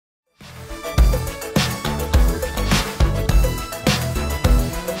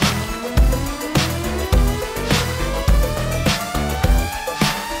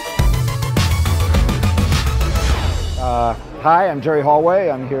Hi, I'm Jerry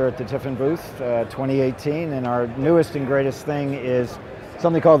Holway. I'm here at the Tiffen booth 2018, and our newest and greatest thing is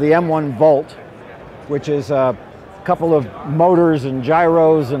something called the M1 Volt, which is a couple of motors and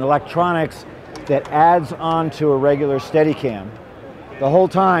gyros and electronics that adds on to a regular Steadicam. The whole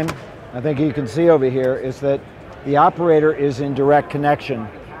time, I think you can see over here, is that the operator is in direct connection.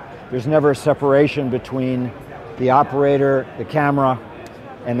 There's never a separation between the operator, the camera,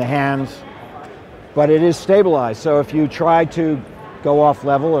 and the hands. But it is stabilized, so if you try to go off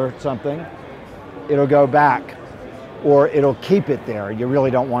level or something, it'll go back, or it'll keep it there. You really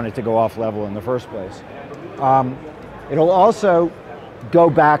don't want it to go off level in the first place. It'll also go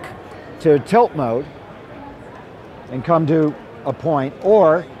back to tilt mode and come to a point,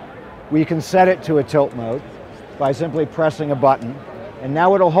 or we can set it to a tilt mode by simply pressing a button, and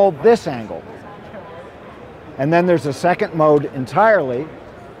now it'll hold this angle. And then there's a second mode entirely,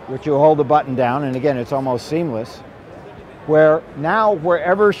 which you hold the button down, and again, it's almost seamless, where now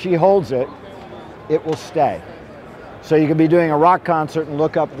wherever she holds it, it will stay. So you can be doing a rock concert and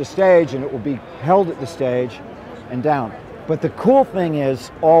look up at the stage, and it will be held at the stage and down. But the cool thing is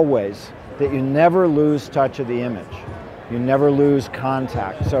always that you never lose touch of the image. You never lose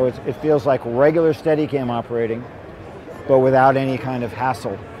contact. So it feels like regular Steadicam operating, but without any kind of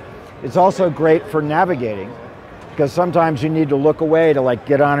hassle. It's also great for navigating, because sometimes you need to look away to like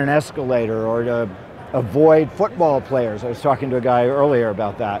get on an escalator or to avoid football players. I was talking to a guy earlier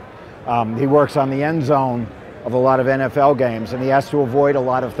about that. He works on the end zone of a lot of NFL games, and he has to avoid a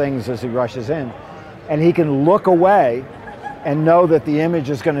lot of things as he rushes in. And he can look away and know that the image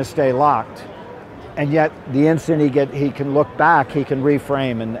is going to stay locked. And yet the instant he can look back, he can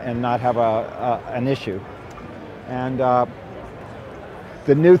reframe and not have an issue. And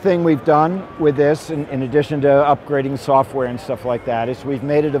the new thing we've done with this, in addition to upgrading software and stuff like that, is we've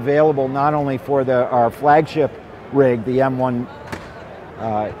made it available not only for our flagship rig, the M1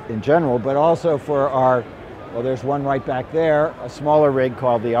 in general, but also for our, well, there's one right back there, a smaller rig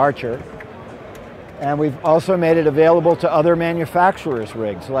called the Archer. And we've also made it available to other manufacturers'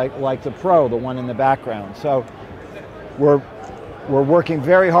 rigs, like the Pro, the one in the background. So we're working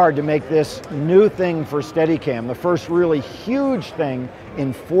very hard to make this new thing for Steadicam, the first really huge thing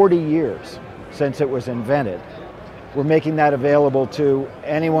in 40 years since it was invented. We're making that available to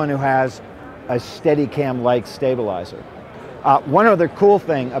anyone who has a Steadicam-like stabilizer. One other cool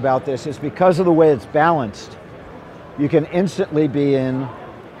thing about this is because of the way it's balanced, you can instantly be in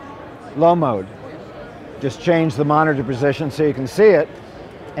low mode. Just change the monitor position so you can see it,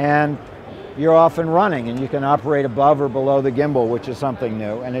 and you're off and running, and you can operate above or below the gimbal, which is something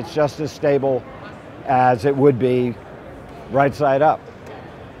new, and it's just as stable as it would be right side up.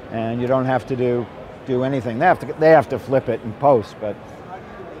 And you don't have to do anything. They have to flip it in post, but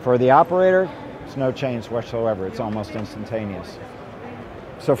for the operator, it's no change whatsoever. It's almost instantaneous.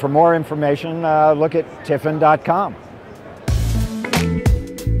 So for more information, look at tiffen.com.